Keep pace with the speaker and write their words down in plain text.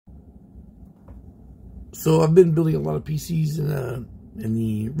So I've been building a lot of PCs in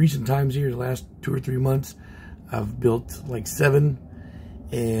the recent times here, the last 2 or 3 months. I've built like 7,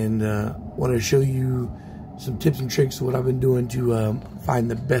 and want to show you some tips and tricks of what I've been doing to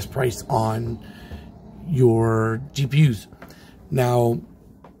find the best price on your GPUs. Now,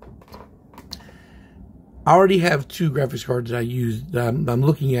 I already have 2 graphics cards that I use that I'm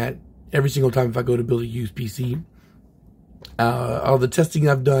looking at every single time if I go to build a used PC. All the testing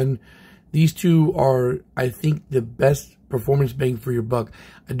I've done, these 2 are, I think, the best performance bang for your buck.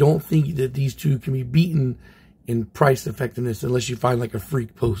 I don't think that these 2 can be beaten in price effectiveness unless you find like a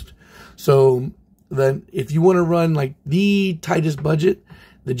freak post. So then if you want to run like the tightest budget,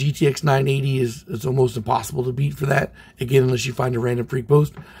 the GTX 980 is almost impossible to beat for that. Again, unless you find a random freak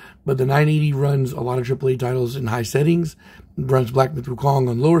post. But the 980 runs a lot of AAA titles in high settings, runs Black Myth: Wukong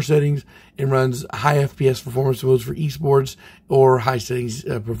on lower settings, and runs high FPS performance modes for esports or high settings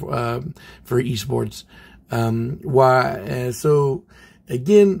for esports. So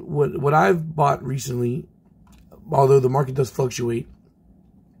again, what I've bought recently, although the market does fluctuate,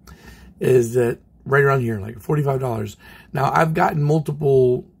 is that right around here, like $45. Now, I've gotten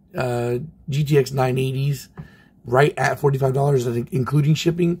multiple GTX 980s right at $45, I think, including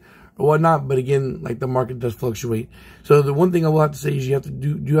shipping or whatnot. But again, like, the market does fluctuate. So the one thing I will have to say is you have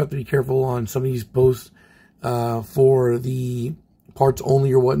to be careful on some of these posts for the parts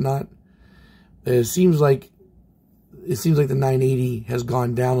only or whatnot. It seems like the 980 has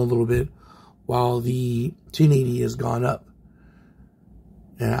gone down a little bit while the 1080 has gone up.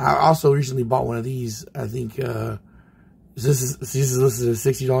 And I also recently bought one of these. I think this is listed at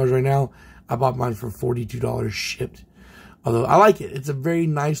 $60 right now. I bought mine for $42 shipped. Although I like it. It's a very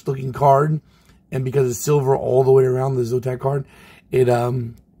nice looking card. And because it's silver all the way around the Zotac card, it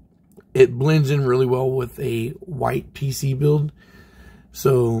blends in really well with a white PC build.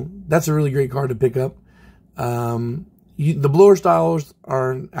 So that's a really great card to pick up. The blower styles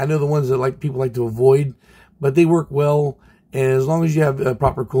are, I know, the ones that people like to avoid, but they work well. And as long as you have a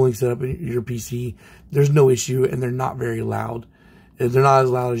proper cooling setup in your PC, there's no issue, and they're not very loud. They're not as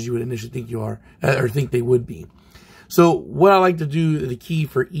loud as you would initially think you are, or think they would be. So what I like to do, the key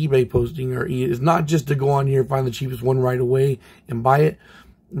for eBay posting is not just to go on here and find the cheapest one right away and buy it.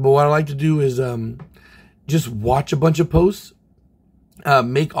 But what I like to do is just watch a bunch of posts,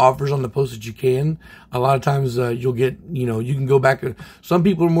 make offers on the posts that you can. A lot of times you'll get, you can go back. Some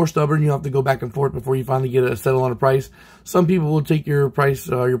people are more stubborn. You have to go back and forth before you finally get a settle on a price. Some people will take your price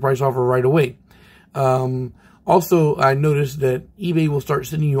offer right away. Also, I noticed that eBay will start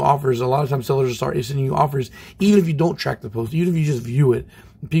sending you offers. A lot of times sellers will start sending you offers, even if you don't track the post, even if you just view it,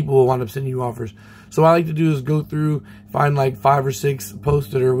 people will wind up sending you offers. So what I like to do is go through, find like 5 or 6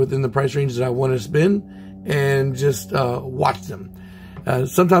 posts that are within the price range that I want to spend, and just watch them.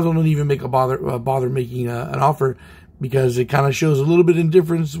 Sometimes I don't even make bother making an offer, because it kind of shows a little bit of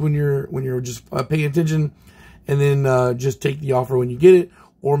indifference when you're just paying attention, and then just take the offer when you get it,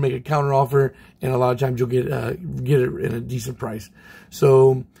 or make a counter offer, and a lot of times you'll get it at a decent price.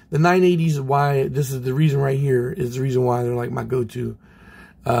 So the 980s, why this is the reason right here, is the reason why they're like my go-to,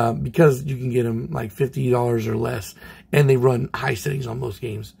 because you can get them like $50 or less, and they run high settings on most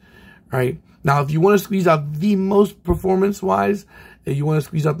games. Right now, if you want to squeeze out the most performance-wise, if you want to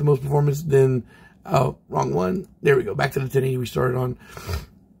squeeze out the most performance, then wrong one. There we go. Back to the 1080 we started on.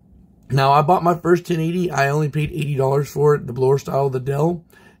 Now, I bought my first 1080. I only paid $80 for it, the blower style, the Dell,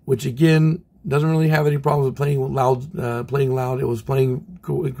 which again doesn't really have any problems with playing loud. It was playing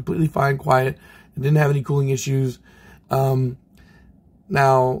completely fine, quiet. It didn't have any cooling issues. Now,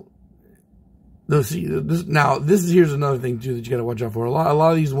 here's another thing too that you got to watch out for. A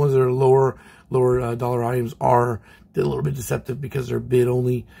lot of these ones that are lower dollar items are a little bit deceptive because they're bid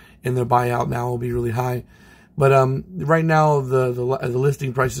only, and their buyout now will be really high. But right now the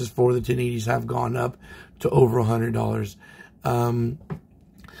listing prices for the 1080s have gone up to over $100.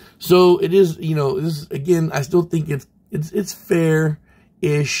 So it is, this again, I still think it's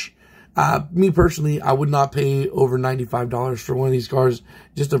fair-ish. Me personally, I would not pay over $95 for one of these cards,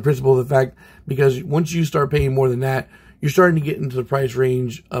 just the principle of the fact, because once you start paying more than that, you're starting to get into the price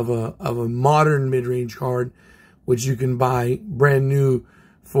range of a modern mid-range card, which you can buy brand new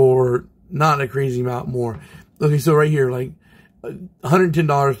for not a crazy amount more. Okay, so right here, like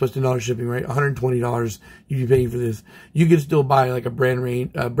 $110 plus $10 shipping, right? $120 you'd be paying for this. You could still buy like a brand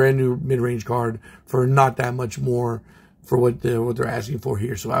new mid-range card for not that much more for what they're asking for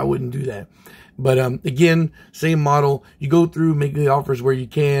here. So I wouldn't do that. But again, same model. You go through, make the offers where you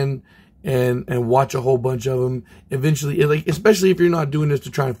can, and watch a whole bunch of them. Eventually, especially if you're not doing this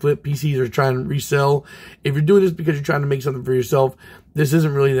to try and flip PCs or try and resell. If you're doing this because you're trying to make something for yourself, this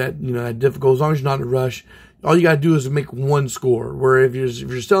isn't really that, that difficult. As long as you're not in a rush, all you got to do is make one score. Where if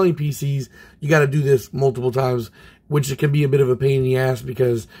you're selling PCs, you got to do this multiple times, which it can be a bit of a pain in the ass,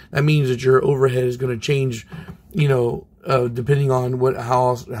 because that means that your overhead is going to change, depending on what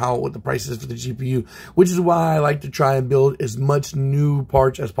the price is for the GPU, which is why I like to try and build as much new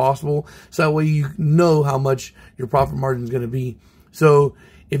parts as possible, so that way you know how much your profit margin is going to be. So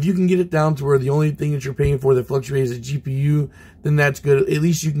if you can get it down to where the only thing that you're paying for that fluctuates is the GPU, then that's good. At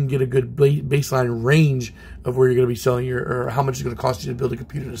least you can get a good baseline range of where you're going to be selling or how much it's going to cost you to build a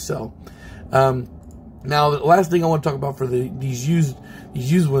computer to sell. Now, the last thing I want to talk about for these used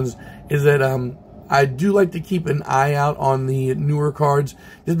ones is that I do like to keep an eye out on the newer cards,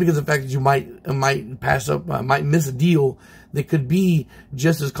 just because of the fact that you might pass up, might miss a deal that could be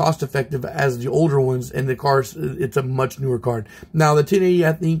just as cost effective as the older ones, and the cars, it's a much newer card. Now, the 1080,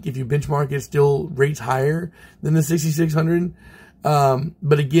 I think if you benchmark it, still rates higher than the 6600.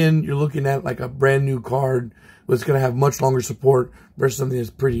 But again, you're looking at like a brand new card that's going to have much longer support versus something that's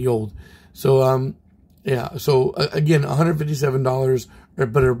pretty old. So, yeah, so again, $157,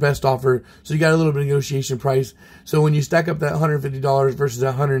 but our best offer. So you got a little bit of negotiation price. So when you stack up that $150 versus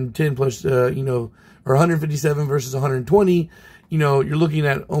that 110 plus, or 157 versus 120, you're looking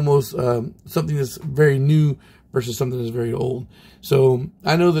at almost something that's very new versus something that's very old. So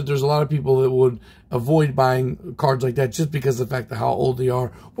I know that there's a lot of people that would avoid buying cards like that just because of the fact of how old they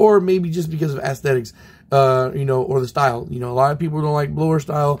are, or maybe just because of aesthetics, or the style. A lot of people don't like blower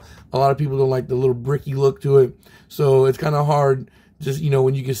style. A lot of people don't like the little bricky look to it. So it's kind of hard, just,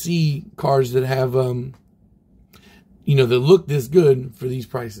 when you can see cars that have, that look this good for these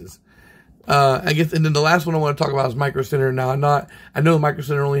prices. I guess, and then the last one I want to talk about is Micro Center. Now, I know Micro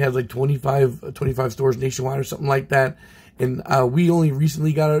Center only has like 25 stores nationwide or something like that. And, we only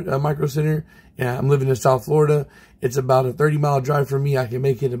recently got a Micro Center. Yeah, I'm living in South Florida. It's about a 30-mile drive for me. I can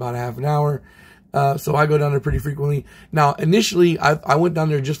make it in about a half an hour. So I go down there pretty frequently. Now, initially, I went down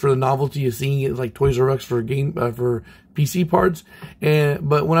there just for the novelty of seeing it like Toys R Us for for PC parts.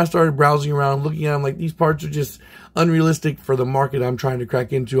 But when I started browsing around, looking at them, like, these parts are just unrealistic for the market I'm trying to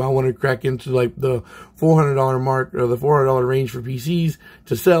crack into. I want to crack into like the $400 mark, or the $400 range for PCs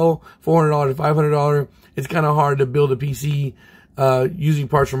to sell. $400 to $500. It's kind of hard to build a PC using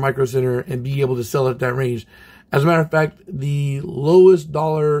parts from Micro Center and be able to sell at that range. As a matter of fact, the lowest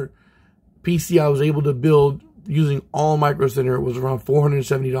dollar PC I was able to build using all Micro Center was around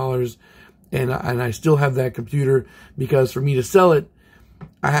 $470, and I still have that computer, because for me to sell it,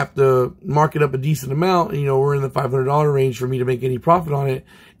 I have to mark it up a decent amount. We're in the $500 range for me to make any profit on it.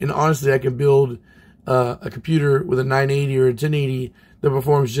 And honestly, I can build a computer with a 980 or a 1080 that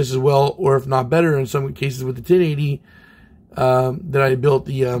performs just as well, or if not better in some cases, with the 1080 that I built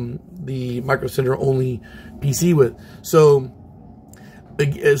the Micro Center only PC with. So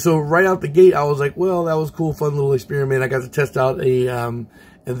right out the gate, I was like, well, that was cool, fun little experiment. I got to test out the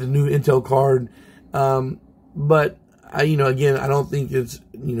new Intel card. But again, I don't think it's,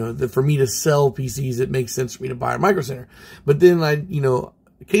 that for me to sell PCs, it makes sense for me to buy a Micro Center. But then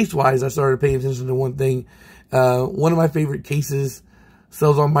case-wise, I started paying attention to one thing. One of my favorite cases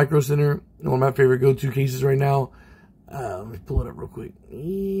sells on Micro Center. One of my favorite go-to cases right now. Let me pull it up real quick.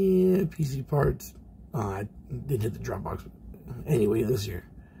 Yeah, PC parts. Oh, I did hit the Dropbox. Anyway, this here.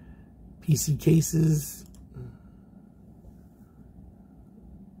 PC cases.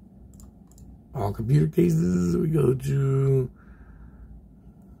 All computer cases. We go to.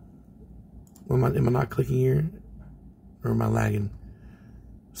 Am I not clicking here? Or am I lagging?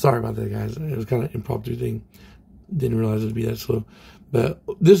 Sorry about that, guys. It was kind of an impromptu thing. Didn't realize it would be that slow. But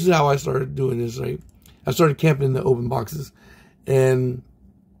this is how I started doing this. Right? I started camping in the open boxes. And.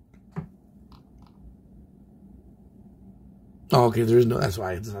 Oh, okay. There is no. That's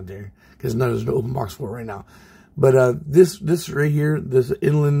why it's not there. Because there's no open box for it right now. But this right here, this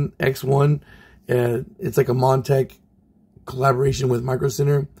Inland X1, it's like a Montech collaboration with Micro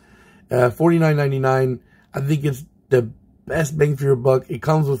Center. $49.99. I think it's the best bang for your buck. It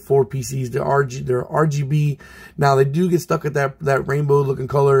comes with 4 PCs. They're RGB. Now, they do get stuck at that rainbow looking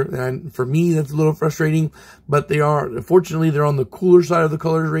color, and for me, that's a little frustrating. But fortunately, they're on the cooler side of the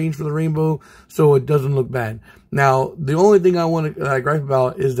color range for the rainbow, so it doesn't look bad. Now, the only thing I want to gripe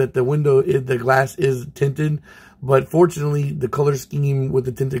about is that the glass is tinted. But fortunately, the color scheme with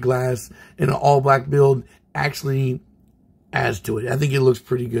the tinted glass and an all-black build actually adds to it. I think it looks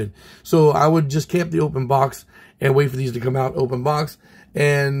pretty good. So I would just camp the open box and wait for these to come out open box.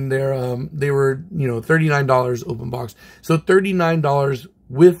 And they were $39 open box. So $39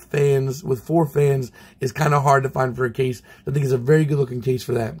 with fans, with 4 fans, is kind of hard to find for a case. I think it's a very good looking case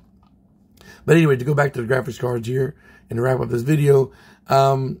for that. But anyway, to go back to the graphics cards here, and to wrap up this video,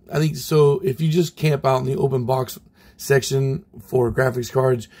 I think so. If you just camp out in the open box section for graphics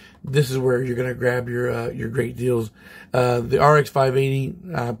cards, this is where you're gonna grab your great deals. The RX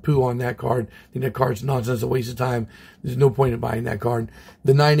 580, poo on that card. I think that card's nonsense, a waste of time. There's no point in buying that card.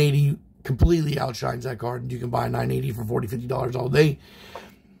 The 980 completely outshines that card. You can buy a 980 for $40, $50 all day.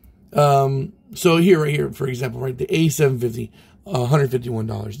 So here, right here, for example, right, the A750,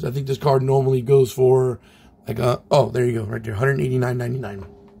 $151. I think this card normally goes for like oh, there you go, right there, $189.99.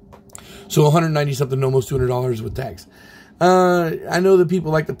 So 190 something, almost $200 with tax. I know that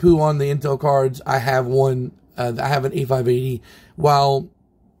people like to poo on the Intel cards. I have one. I have an A580. While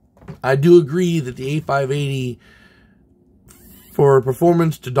I do agree that the A580 for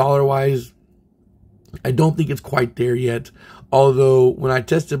performance to dollar wise, I don't think it's quite there yet. Although when I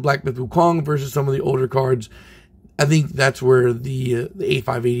tested Black Myth Wukong versus some of the older cards, I think that's where the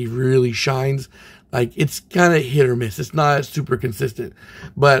A580 really shines. Like, it's kind of hit or miss. It's not super consistent.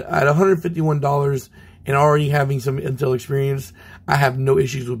 But at $151 and already having some Intel experience, I have no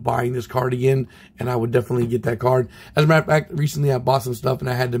issues with buying this card again, and I would definitely get that card. As a matter of fact, recently I bought some stuff and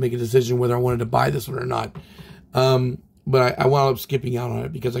I had to make a decision whether I wanted to buy this one or not. But I wound up skipping out on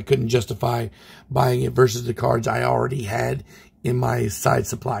it because I couldn't justify buying it versus the cards I already had in my side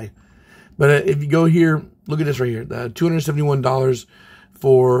supply. But if you go here, look at this right here, the $271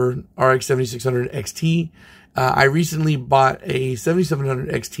 for RX 7600 XT. I recently bought a 7700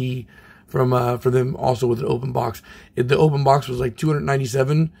 XT from them also with an open box. The open box was like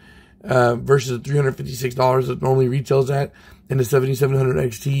 $297 versus the $356 that normally retails at, and the 7700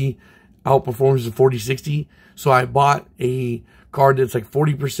 XT outperforms the 4060. So I bought a card that's like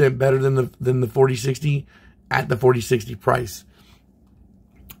 40% better than the 4060 at the 4060 price.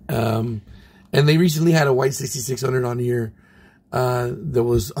 And they recently had a white 6600 on here that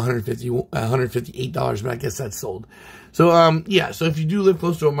was $158, but I guess that's sold. So yeah, so if you do live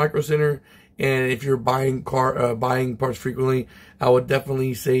close to a Micro Center and if you're buying parts frequently, I would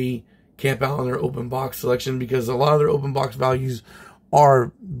definitely say camp out on their open box selection, because a lot of their open box values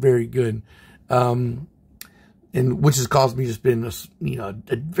are very good. And which has caused me to spend a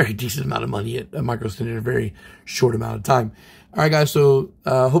very decent amount of money at Micro Center in a very short amount of time. All right, guys. So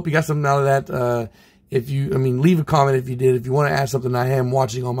hope you got something out of that. Leave a comment if you did. If you want to ask something, I am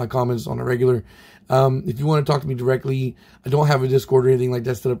watching all my comments on a regular. If you want to talk to me directly, I don't have a Discord or anything like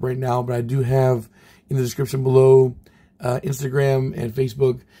that set up right now, but I do have in the description below Instagram and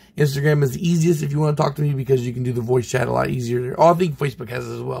Facebook. Instagram is the easiest if you want to talk to me because you can do the voice chat a lot easier there. Oh, I think Facebook has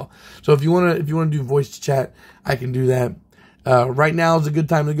it as well. So if you want to do voice chat, I can do that. Right now is a good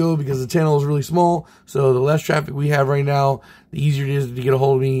time to go because the channel is really small. So the less traffic we have right now, the easier it is to get a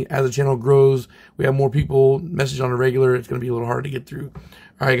hold of me. As the channel grows, we have more people message on a regular. It's going to be a little hard to get through.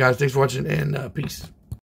 All right, guys. Thanks for watching, and peace.